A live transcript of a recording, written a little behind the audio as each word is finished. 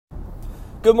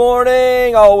Good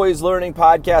morning, Always Learning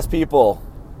podcast people.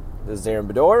 This is Aaron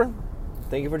Bedore.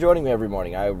 Thank you for joining me every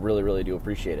morning. I really, really do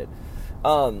appreciate it.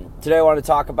 Today I want to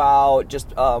talk about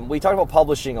we talked about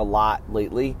publishing a lot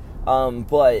lately,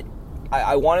 but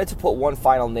I wanted to put one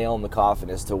final nail in the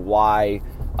coffin as to why,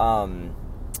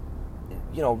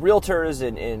 realtors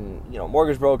and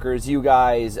mortgage brokers, you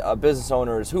guys, business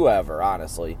owners, whoever,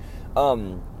 honestly,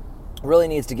 really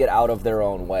needs to get out of their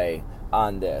own way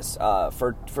on this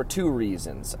for two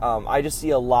reasons. I just see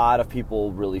a lot of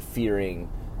people really fearing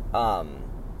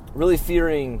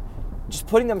just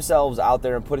putting themselves out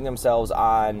there and putting themselves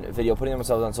on video, putting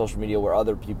themselves on social media where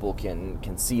other people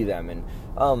can see them. And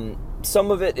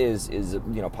some of it is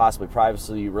possibly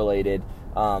privacy related,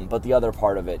 but the other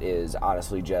part of it is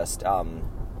honestly just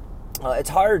it's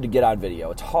hard to get on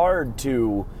video. It's hard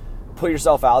to put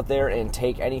yourself out there and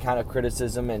take any kind of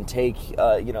criticism and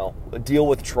deal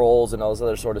with trolls and all this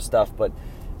other sort of stuff. But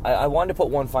I wanted to put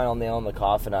one final nail in the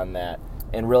coffin on that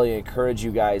and really encourage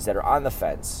you guys that are on the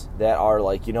fence, that are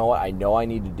like, you know what, I know I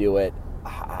need to do it.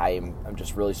 I'm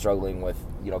just really struggling with,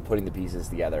 putting the pieces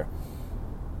together.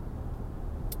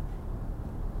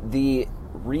 The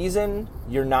reason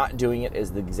you're not doing it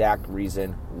is the exact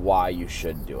reason why you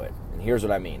should do it. And here's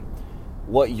what I mean.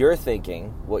 What you're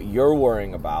thinking, what you're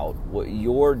worrying about, what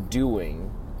you're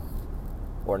doing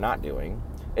or not doing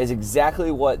is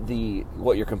exactly what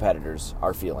your competitors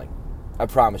are feeling. I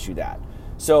promise you that.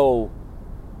 So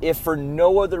if for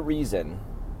no other reason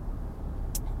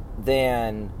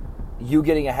than you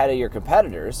getting ahead of your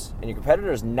competitors and your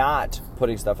competitors not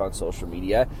putting stuff on social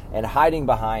media and hiding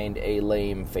behind a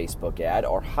lame Facebook ad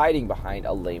or hiding behind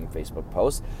a lame Facebook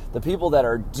post, the people that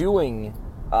are doing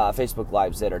Facebook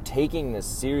Lives that are taking this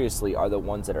seriously are the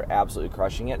ones that are absolutely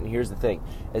crushing it. And here's the thing,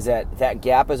 is that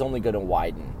gap is only going to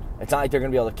widen. It's not like they're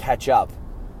going to be able to catch up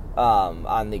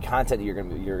on the content that you're going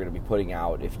to be putting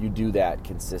out if you do that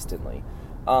consistently.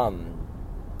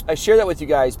 I share that with you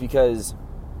guys because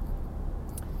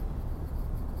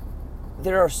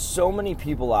there are so many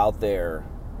people out there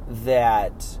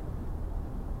that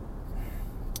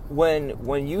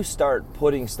when you start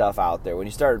putting stuff out there, when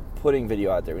you start putting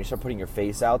video out there, when you start putting your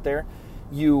face out there,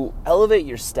 you elevate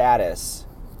your status.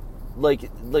 Like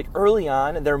early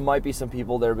on, there might be some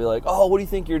people that will be like, oh, what do you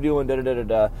think you're doing,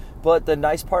 da-da-da-da-da. But the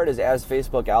nice part is as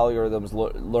Facebook algorithms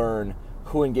learn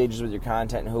who engages with your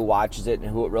content and who watches it and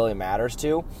who it really matters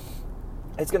to,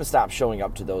 it's going to stop showing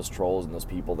up to those trolls and those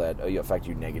people that affect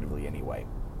you negatively anyway.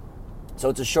 So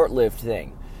it's a short-lived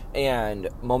thing. And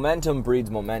momentum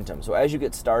breeds momentum. So as you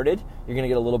get started, you're going to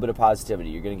get a little bit of positivity.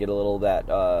 You're going to get a little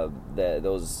of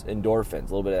those endorphins,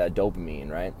 a little bit of that dopamine,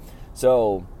 right?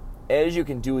 So as you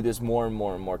can do this more and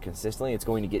more and more consistently, it's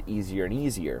going to get easier and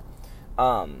easier.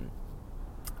 And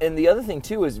the other thing,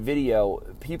 too, is video.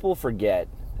 People forget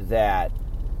that,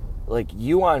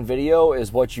 you on video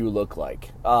is what you look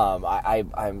like.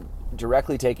 I'm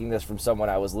directly taking this from someone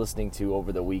I was listening to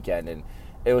over the weekend, and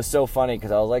it was so funny because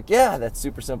I was like, yeah, that's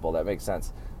super simple. That makes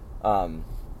sense. I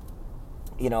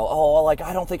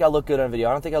don't think I look good on video.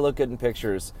 I don't think I look good in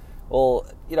pictures. Well,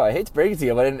 I hate to break it to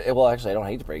you, but I don't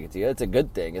hate to break it to you. It's a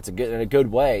good thing. It's in a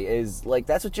good way. Is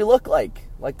that's what you look like.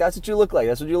 That's what you look like.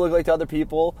 That's what you look like to other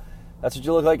people. That's what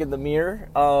you look like in the mirror.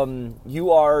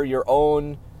 You are your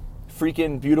own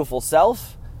freaking beautiful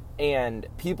self, and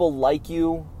people like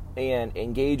you and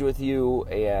engage with you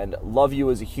and love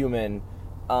you as a human.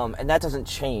 And that doesn't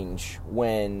change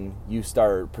when you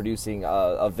start producing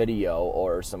a video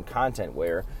or some content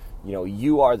where,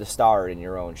 you are the star in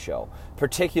your own show.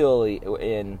 Particularly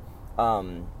in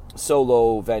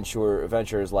solo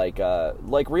ventures like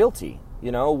Realty,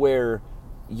 where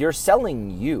you're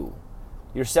selling you.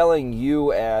 You're selling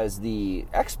you as the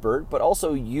expert, but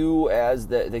also you as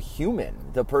the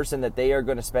human, the person that they are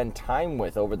going to spend time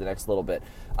with over the next little bit.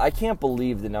 I can't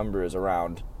believe the number is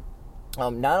around.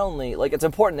 Not only, it's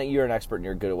important that you're an expert and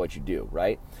you're good at what you do,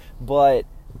 right? But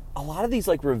a lot of these,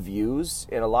 reviews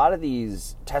and a lot of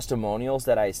these testimonials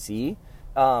that I see,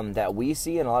 that we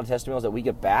see, and a lot of testimonials that we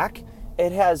get back,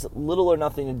 it has little or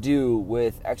nothing to do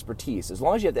with expertise. As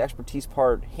long as you have the expertise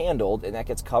part handled and that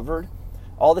gets covered,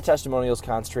 all the testimonials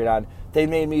concentrate on, they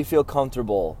made me feel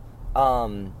comfortable.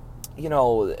 Aaron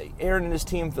and his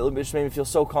team just made me feel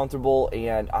so comfortable,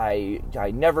 and I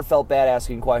never felt bad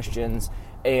asking questions,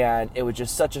 and it was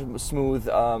just such a smooth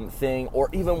thing. Or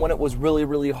even when it was really,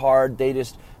 really hard, they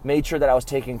just made sure that I was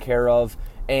taken care of,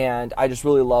 and I just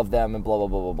really love them, and blah, blah,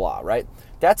 blah, blah, blah, right?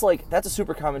 That's a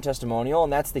super common testimonial,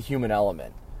 and that's the human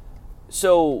element.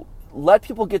 So let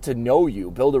people get to know you,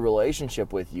 build a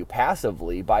relationship with you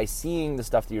passively by seeing the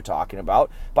stuff that you're talking about,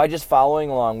 by just following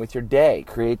along with your day.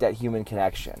 Create that human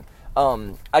connection.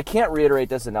 I can't reiterate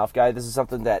this enough, guys. This is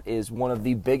something that is one of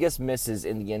the biggest misses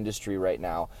in the industry right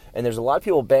now. And there's a lot of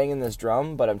people banging this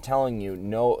drum, but I'm telling you,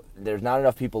 no, there's not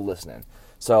enough people listening.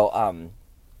 So,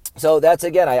 so that's,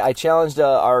 again, I challenged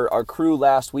our crew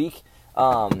last week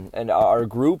and our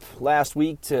group last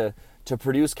week to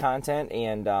produce content,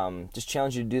 and just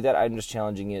challenge you to do that. I'm just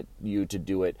challenging you to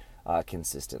do it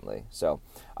consistently. So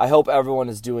I hope everyone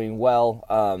is doing well.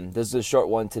 This is a short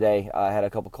one today. I had a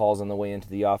couple calls on the way into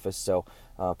the office, so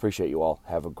appreciate you all.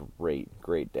 Have a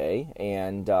great day,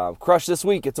 and crush this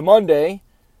week. It's a Monday,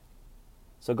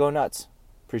 so go nuts.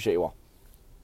 Appreciate you all.